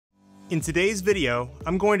In today's video,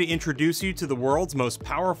 I'm going to introduce you to the world's most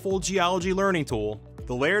powerful geology learning tool,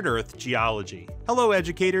 the Layered Earth Geology. Hello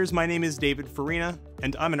educators, my name is David Farina,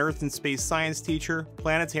 and I'm an Earth and Space Science teacher,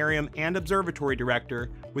 planetarium, and observatory director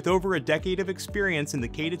with over a decade of experience in the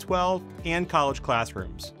K-12 and college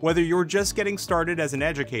classrooms. Whether you're just getting started as an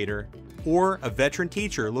educator, or a veteran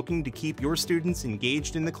teacher looking to keep your students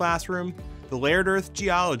engaged in the classroom, the Layered Earth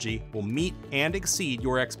Geology will meet and exceed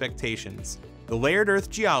your expectations. The Layered Earth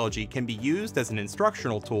Geology can be used as an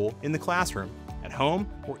instructional tool in the classroom, at home,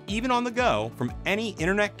 or even on the go from any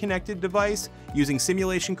internet-connected device using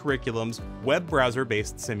simulation curriculum's web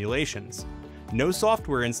browser-based simulations. No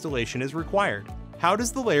software installation is required. How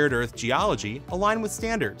does the Layered Earth Geology align with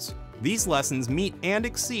standards? These lessons meet and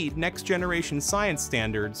exceed next-generation science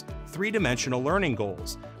standards' three-dimensional learning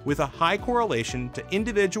goals, with a high correlation to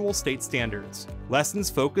individual state standards. Lessons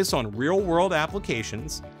focus on real-world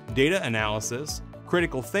applications, data analysis,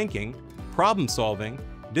 critical thinking, problem-solving,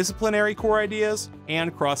 disciplinary core ideas,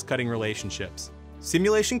 and cross-cutting relationships.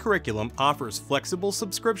 Simulation curriculum offers flexible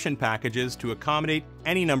subscription packages to accommodate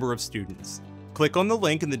any number of students. Click on the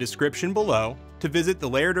link in the description below to visit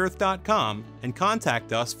thelayeredearth.com and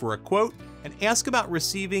contact us for a quote and ask about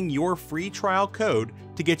receiving your free trial code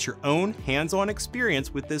to get your own hands-on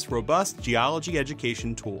experience with this robust geology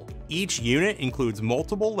education tool. Each unit includes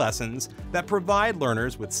multiple lessons that provide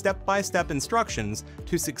learners with step-by-step instructions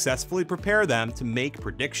to successfully prepare them to make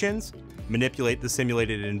predictions, manipulate the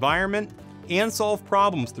simulated environment, and solve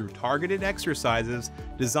problems through targeted exercises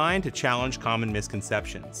designed to challenge common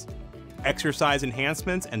misconceptions. Exercise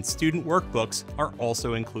enhancements and student workbooks are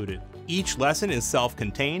also included. Each lesson is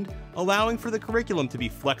self-contained, allowing for the curriculum to be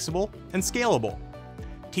flexible and scalable.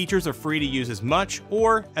 Teachers are free to use as much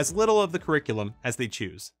or as little of the curriculum as they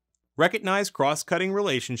choose. Recognize cross-cutting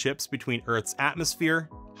relationships between Earth's atmosphere,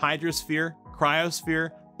 hydrosphere,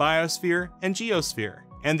 cryosphere, biosphere, and geosphere,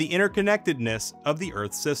 and the interconnectedness of the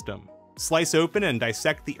Earth system. Slice open and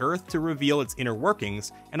dissect the Earth to reveal its inner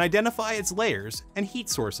workings and identify its layers and heat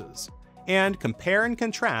sources. And compare and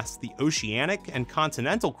contrast the oceanic and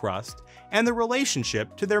continental crust and the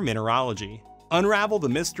relationship to their mineralogy. Unravel the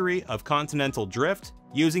mystery of continental drift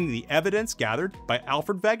using the evidence gathered by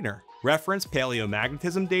Alfred Wegener. Reference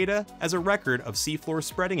paleomagnetism data as a record of seafloor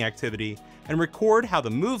spreading activity and record how the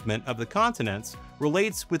movement of the continents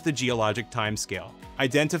relates with the geologic timescale.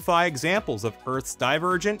 Identify examples of Earth's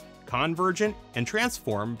divergent, convergent, and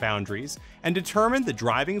transform boundaries and determine the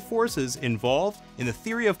driving forces involved in the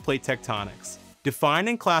theory of plate tectonics. Define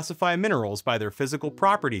and classify minerals by their physical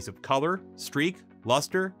properties of color, streak,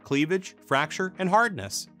 luster, cleavage, fracture, and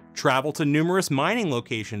hardness. Travel to numerous mining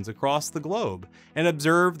locations across the globe and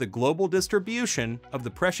observe the global distribution of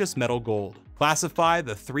the precious metal gold. Classify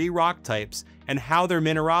the three rock types and how their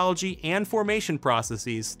mineralogy and formation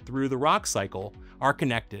processes through the rock cycle are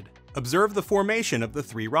connected. Observe the formation of the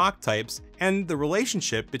three rock types and the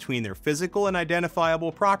relationship between their physical and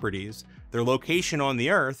identifiable properties, their location on the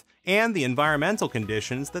Earth, and the environmental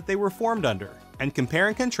conditions that they were formed under. And compare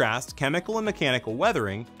and contrast chemical and mechanical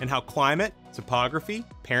weathering and how climate, topography,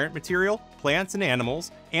 parent material, plants and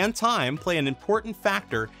animals, and time play an important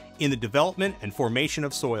factor in the development and formation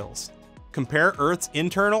of soils. Compare Earth's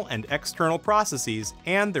internal and external processes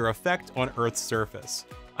and their effect on Earth's surface.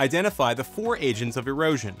 Identify the four agents of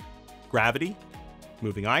erosion: gravity,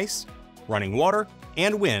 moving ice, running water,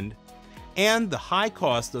 and wind, and the high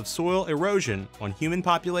cost of soil erosion on human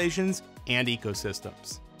populations and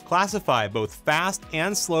ecosystems. Classify both fast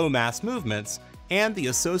and slow mass movements and the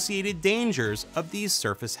associated dangers of these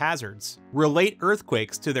surface hazards. Relate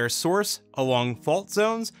earthquakes to their source along fault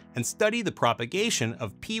zones and study the propagation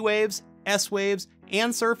of P waves, S waves,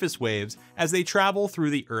 and surface waves as they travel through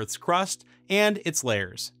the Earth's crust and its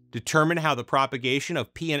layers. Determine how the propagation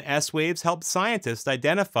of P and S waves help scientists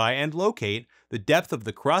identify and locate the depth of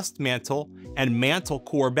the crust mantle and mantle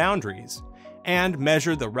core boundaries, and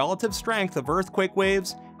measure the relative strength of earthquake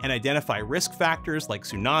waves and identify risk factors like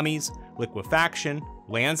tsunamis, liquefaction,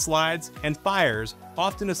 landslides, and fires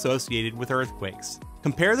often associated with earthquakes.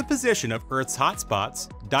 Compare the position of Earth's hotspots,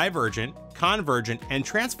 divergent, convergent, and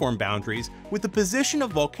transform boundaries with the position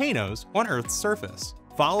of volcanoes on Earth's surface.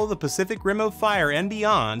 Follow the Pacific Rim of Fire and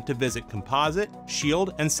beyond to visit composite,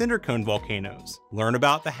 shield, and cinder cone volcanoes. Learn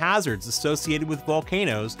about the hazards associated with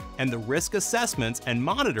volcanoes and the risk assessments and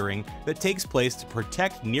monitoring that takes place to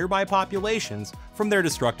protect nearby populations from their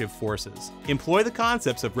destructive forces. Employ the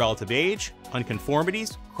concepts of relative age,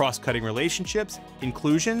 unconformities, cross-cutting relationships,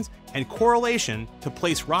 inclusions, and correlation to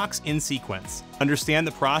place rocks in sequence. Understand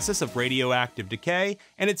the process of radioactive decay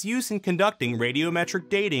and its use in conducting radiometric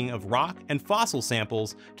dating of rock and fossil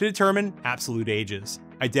samples to determine absolute ages.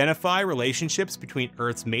 Identify relationships between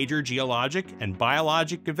Earth's major geologic and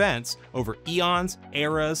biologic events over eons,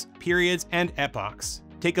 eras, periods, and epochs.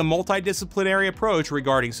 Take a multidisciplinary approach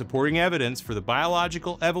regarding supporting evidence for the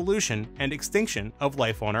biological evolution and extinction of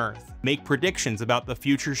life on Earth. Make predictions about the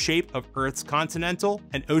future shape of Earth's continental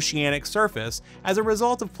and oceanic surface as a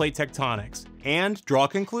result of plate tectonics, and draw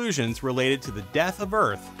conclusions related to the death of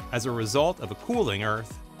Earth as a result of a cooling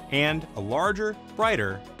Earth and a larger,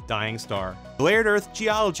 brighter, dying star. The Layered Earth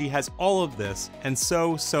Geology has all of this and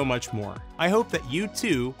so much more. I hope that you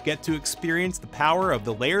too get to experience the power of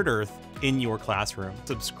the layered Earth in your classroom.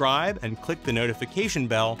 Subscribe and click the notification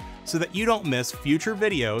bell so that you don't miss future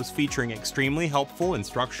videos featuring extremely helpful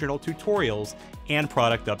instructional tutorials and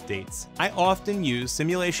product updates. I often use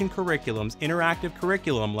Simulation Curriculum's interactive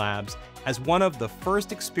curriculum labs as one of the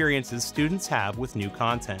first experiences students have with new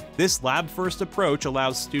content. This lab-first approach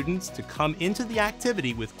allows students to come into the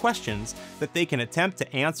activity with questions that they can attempt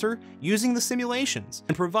to answer using the simulations,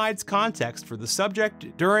 and provides context for the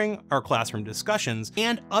subject during our classroom discussions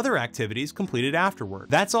and other activities completed afterward.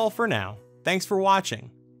 That's all for now. Thanks for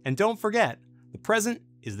watching, and don't forget, the present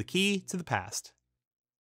is the key to the past.